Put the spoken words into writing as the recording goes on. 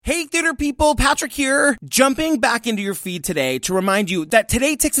theater people, Patrick here, jumping back into your feed today to remind you that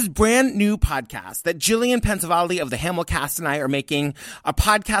Today Ticks' brand new podcast that Jillian Pensavalli of the Hamilcast and I are making, a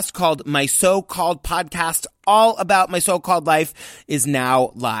podcast called My So-Called Podcast, all about my so-called life, is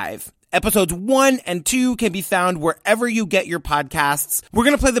now live. Episodes 1 and 2 can be found wherever you get your podcasts. We're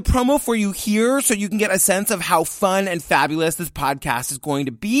going to play the promo for you here so you can get a sense of how fun and fabulous this podcast is going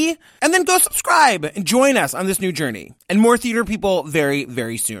to be. And then go subscribe and join us on this new journey. And more theater people very,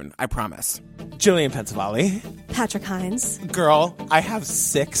 very soon. I promise. Jillian Pensavalli. Patrick Hines. Girl, I have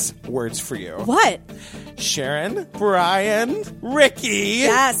 6 words for you. What? Sharon, Brian, Ricky.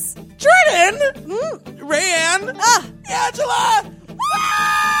 Yes. Jordan. Rayanne. Angela.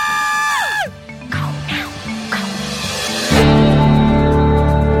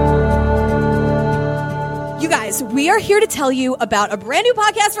 You guys, we are here to tell you about a brand new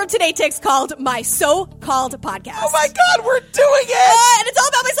podcast from Today Ticks called My So-Called Podcast. Oh my God, we're doing it! And it's all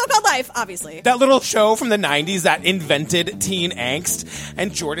about my so-called life, obviously. That little show from the 90s that invented teen angst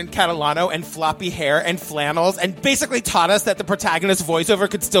and Jordan Catalano and floppy hair and flannels and basically taught us that the protagonist's voiceover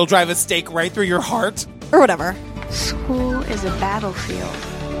could still drive a stake right through your heart. Or whatever. School is a battlefield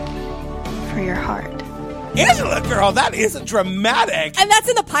for your heart. Angela, girl, that is dramatic. And that's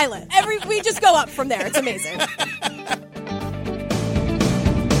in the pilot. We just go up from there. It's amazing.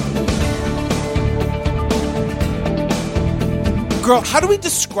 Girl, how do we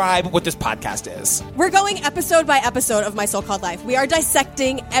describe what this podcast is? We're going episode by episode of My So-Called Life. We are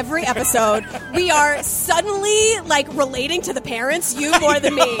dissecting every episode. We are suddenly, relating to the parents, you more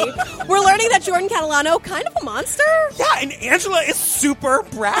than me. We're learning that Jordan Catalano, kind of a monster. Yeah, and Angela is super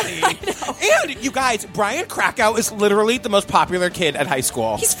bratty. I know. And, you guys, Brian Krakow is literally the most popular kid at high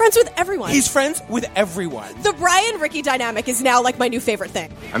school. He's friends with everyone. He's friends with everyone. The Brian-Ricky dynamic is now, my new favorite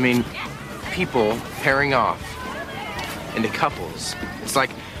thing. I mean, people pairing off into couples. It's like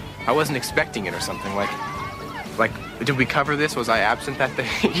I wasn't expecting it or something. Like, did we cover this? Was I absent that day?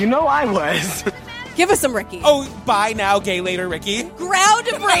 You know I was. Give us some Ricky. Oh, bye now, gay later, Ricky.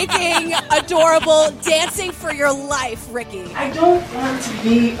 Groundbreaking, adorable, dancing for your life, Ricky. I don't want to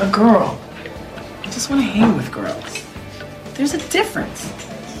be a girl. I just want to hang with girls. There's a difference.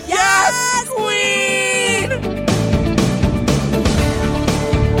 Yes, queen!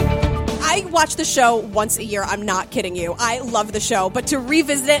 I watch the show once a year. I'm not kidding you. I love the show, but to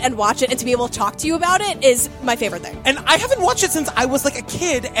revisit it and watch it and to be able to talk to you about it is my favorite thing. And I haven't watched it since I was a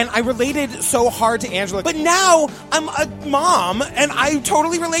kid, and I related so hard to Angela. But now I'm a mom, and I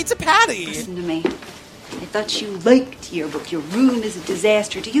totally relate to Patty. Listen to me. I thought you liked your book. Your room is a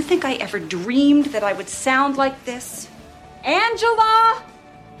disaster. Do you think I ever dreamed that I would sound like this? Angela!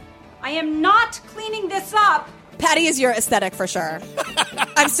 I am not cleaning this up. Patty is your aesthetic for sure.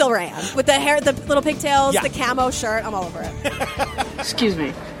 I'm still Rayanne. With the hair, the little pigtails, the camo shirt, I'm all over it. Excuse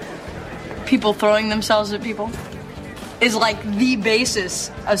me. People throwing themselves at people is the basis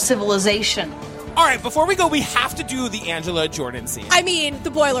of civilization. All right, before we go, we have to do the Angela Jordan scene. I mean,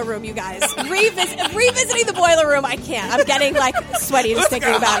 the boiler room, you guys. Revisiting the boiler room, I can't. I'm getting, sweaty just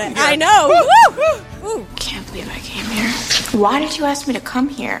thinking about it. I know. Woo! Woo! Can't believe I came here. Why did you ask me to come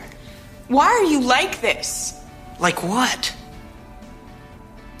here? Why are you like this? Like what?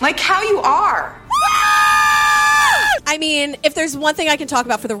 Like how you are. I mean, if there's one thing I can talk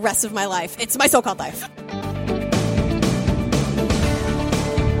about for the rest of my life, it's my so-called life.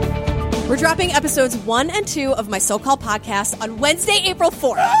 We're dropping episodes 1 and 2 of My So-Called Podcast on Wednesday, April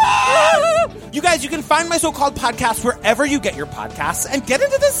 4th. You guys, you can find My So-Called Podcast wherever you get your podcasts and get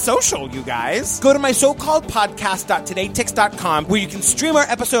into this social, you guys. Go to mysocalledpodcast.todayticks.com where you can stream our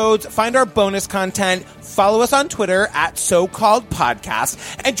episodes, find our bonus content, follow us on Twitter at So-Called Podcast,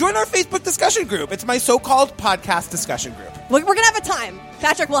 and join our Facebook discussion group. It's My So-Called Podcast discussion group. We're going to have a time.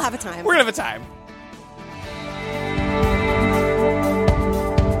 Patrick will have a time. We're going to have a time.